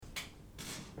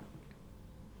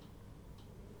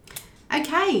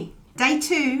Okay, day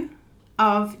 2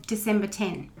 of December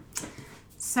 10.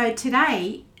 So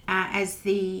today, as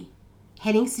the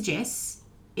heading suggests,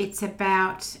 it's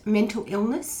about mental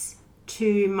illness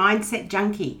to mindset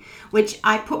junkie, which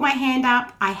I put my hand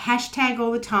up, I hashtag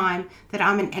all the time that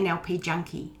I'm an NLP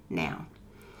junkie now.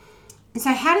 And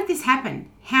so how did this happen?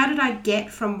 How did I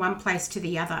get from one place to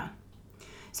the other?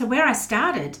 So where I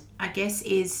started, I guess,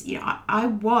 is, I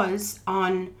was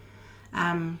on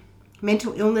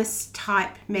mental illness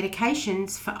type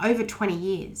medications for over 20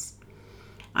 years.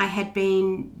 I had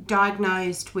been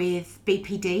diagnosed with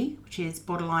BPD, which is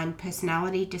borderline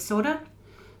personality disorder,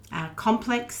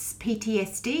 complex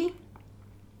PTSD,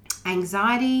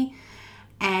 anxiety,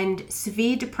 and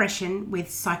severe depression with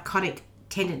psychotic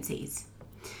tendencies.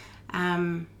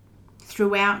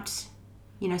 Throughout,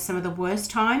 some of the worst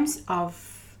times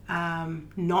of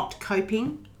not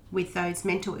coping with those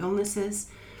mental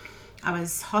illnesses, I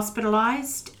was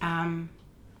hospitalized,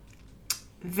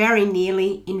 very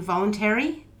nearly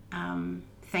involuntary.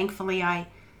 Thankfully, I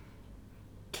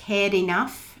cared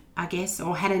enough, I guess,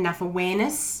 or had enough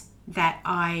awareness that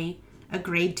I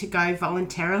agreed to go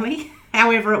voluntarily,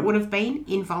 however it would have been,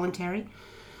 involuntary.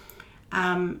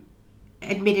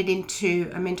 Admitted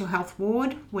into a mental health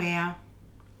ward where,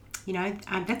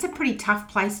 that's a pretty tough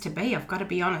place to be. I've got to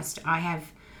be honest. I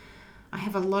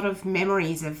have a lot of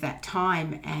memories of that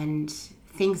time and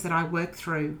things that I work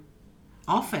through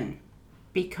often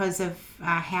because of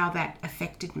how that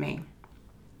affected me.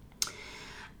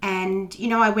 And,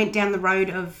 I went down the road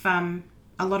of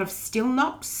a lot of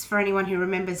Stilnox, for anyone who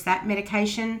remembers that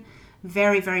medication.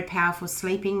 Very, very powerful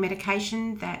sleeping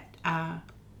medication that,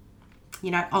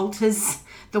 alters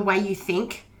the way you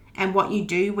think and what you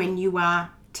do when you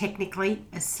are technically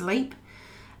asleep,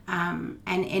 and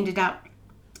ended up,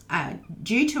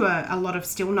 due to a lot of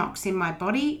Stilnox in my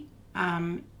body,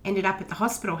 ended up at the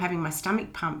hospital having my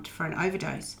stomach pumped for an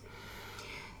overdose.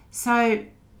 So,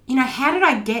 how did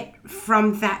I get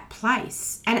from that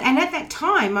place? And at that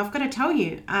time, I've got to tell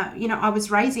you, I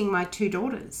was raising my 2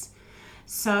 daughters.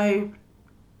 So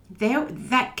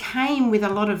that came with a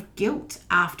lot of guilt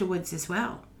afterwards as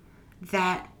well.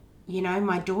 That,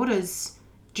 my daughters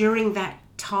during that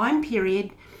time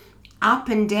period, up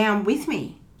and down with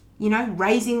me,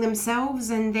 raising themselves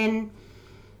and then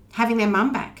having their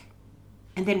mum back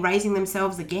and then raising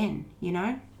themselves again,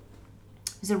 It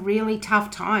was a really tough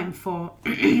time for,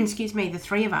 the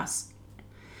 3 of us.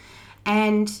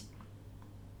 And,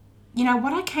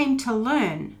 what I came to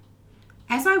learn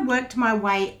as I worked my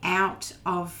way out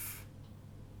of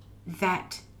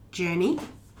that journey,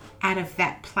 out of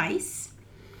that place,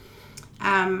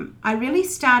 I really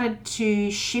started to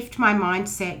shift my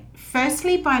mindset,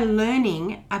 firstly by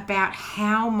learning about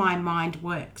how my mind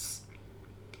works.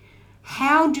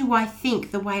 How do I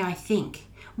think the way I think?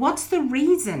 What's the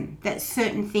reason that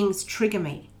certain things trigger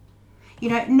me?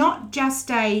 Not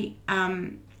just a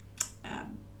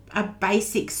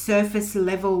basic surface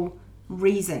level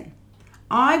reason.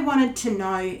 I wanted to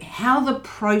know how the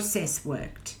process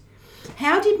worked.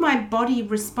 How did my body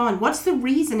respond? What's the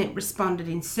reason it responded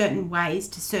in certain ways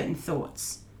to certain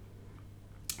thoughts?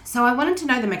 So I wanted to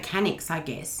know the mechanics, I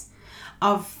guess,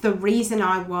 of the reason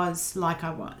I was like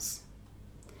I was.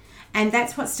 And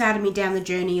that's what started me down the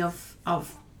journey of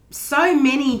so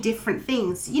many different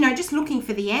things, just looking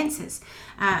for the answers.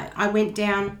 I went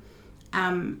down,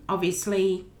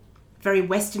 obviously, very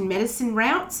Western medicine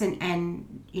routes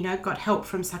and got help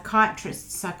from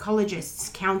psychiatrists, psychologists,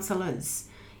 counsellors,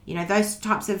 those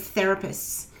types of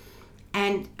therapists,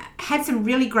 and had some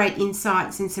really great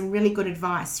insights and some really good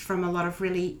advice from a lot of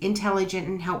really intelligent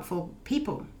and helpful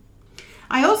people.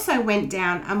 I also went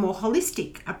down a more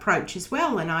holistic approach as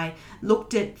well, and I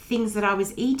looked at things that I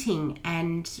was eating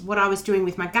and what I was doing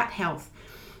with my gut health.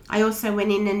 I also went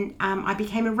in and I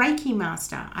became a Reiki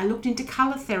master. I looked into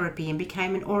colour therapy and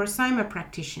became an Aurosoma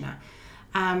practitioner.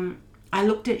 I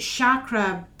looked at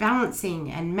chakra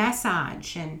balancing and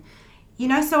massage, and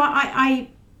so I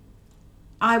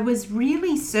was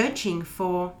really searching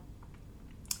for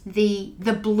the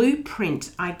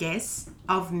blueprint, I guess,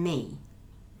 of me.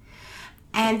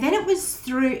 And then it was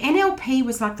through NLP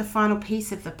was like the final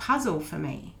piece of the puzzle for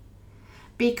me,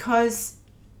 because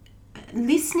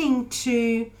listening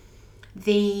to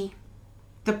the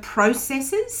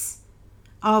processes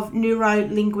of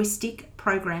neuro-linguistic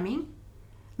programming,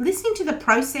 listening to the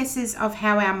processes of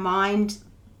how our mind,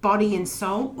 body and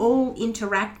soul all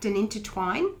interact and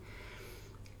intertwine,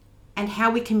 and how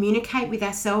we communicate with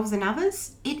ourselves and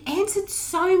others, it answered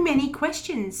so many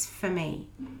questions for me.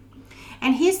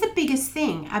 And here's the biggest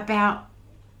thing about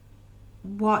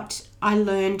what I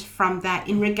learned from that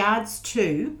in regards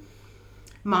to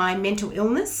my mental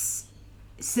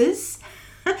illnesses,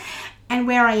 and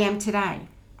where I am today,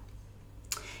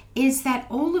 is that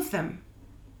all of them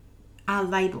are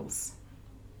labels.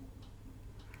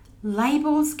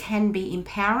 Labels can be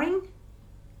empowering.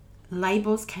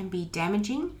 Labels can be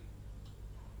damaging.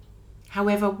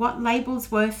 However, what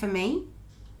labels were for me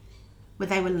were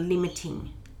they were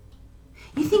limiting.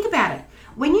 You think about it.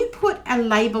 When you put a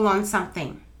label on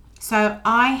something, so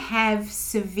I have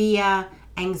severe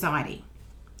anxiety.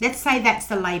 Let's say that's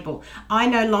the label. I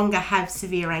no longer have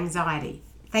severe anxiety,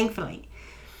 thankfully.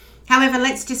 However,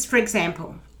 let's just, for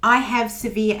example, I have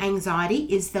severe anxiety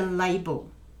is the label.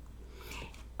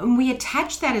 And we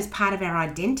attach that as part of our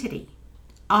identity.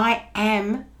 I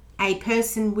am a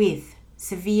person with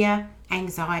severe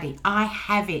anxiety. I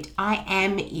have it. I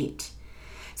am it.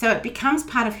 So it becomes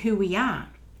part of who we are.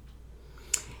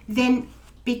 Then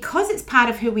because it's part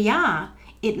of who we are,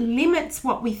 it limits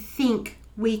what we think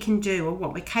we can do or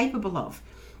what we're capable of.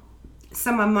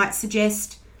 Someone might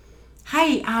suggest,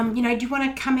 hey, do you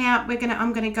want to come out?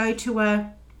 I'm going to go to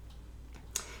a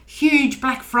huge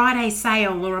Black Friday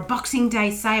sale or a Boxing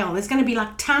Day sale. There's going to be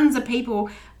like tons of people.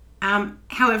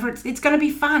 However, it's going to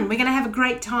be fun. We're going to have a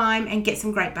great time and get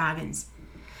some great bargains.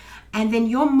 And then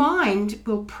your mind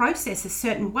will process a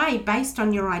certain way based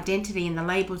on your identity and the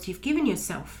labels you've given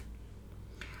yourself.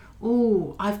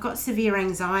 Oh, I've got severe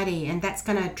anxiety and that's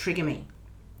going to trigger me.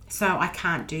 So I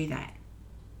can't do that.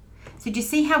 So do you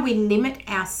see how we limit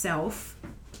ourselves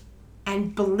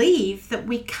and believe that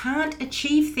we can't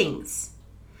achieve things?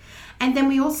 And then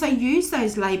we also use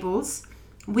those labels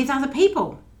with other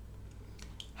people.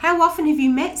 How often have you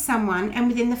met someone and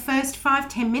within the first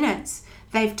 5-10 minutes,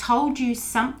 they've told you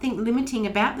something limiting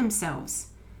about themselves?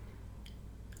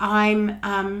 I'm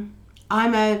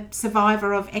a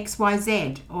survivor of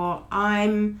XYZ, or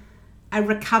I'm a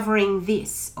recovering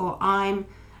this, or I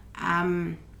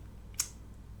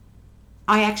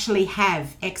actually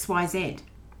have XYZ.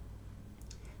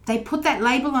 They put that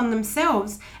label on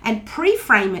themselves and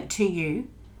pre-frame it to you,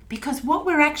 because what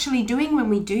we're actually doing when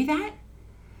we do that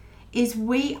is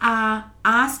we are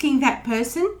asking that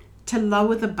person to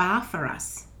lower the bar for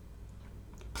us.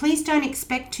 Please don't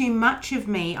expect too much of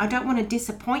me. I don't want to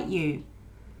disappoint you.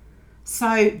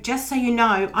 So just so you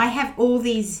know, I have all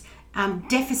these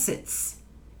deficits.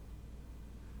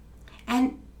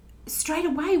 And straight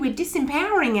away, we're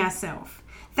disempowering ourselves.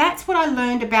 That's what I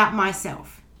learned about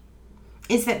myself,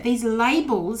 is that these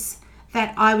labels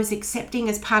that I was accepting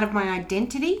as part of my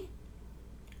identity,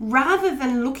 rather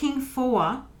than looking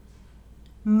for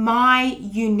my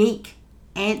unique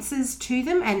answers to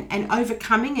them and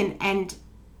overcoming and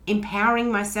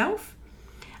empowering myself,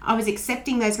 I was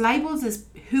accepting those labels as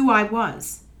who I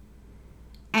was,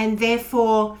 and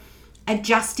therefore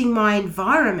adjusting my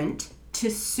environment to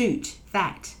suit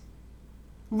that,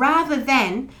 rather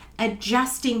than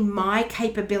adjusting my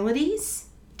capabilities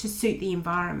to suit the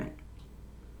environment.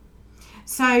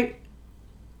 So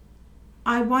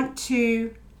I want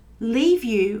to leave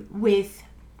you with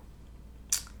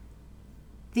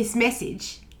this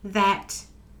message that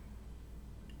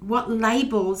what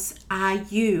labels are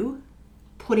you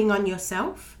putting on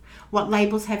yourself? What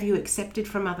labels have you accepted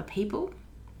from other people?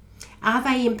 Are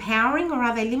they empowering or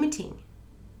are they limiting?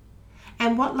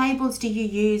 And what labels do you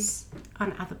use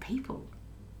on other people?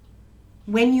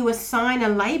 When you assign a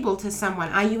label to someone,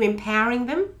 are you empowering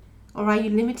them or are you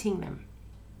limiting them?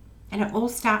 And it all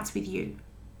starts with you.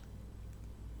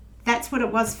 That's what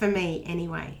it was for me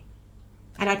anyway.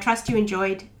 And I trust you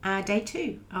enjoyed day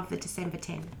 2 of the December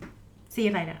 10. See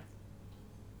you later.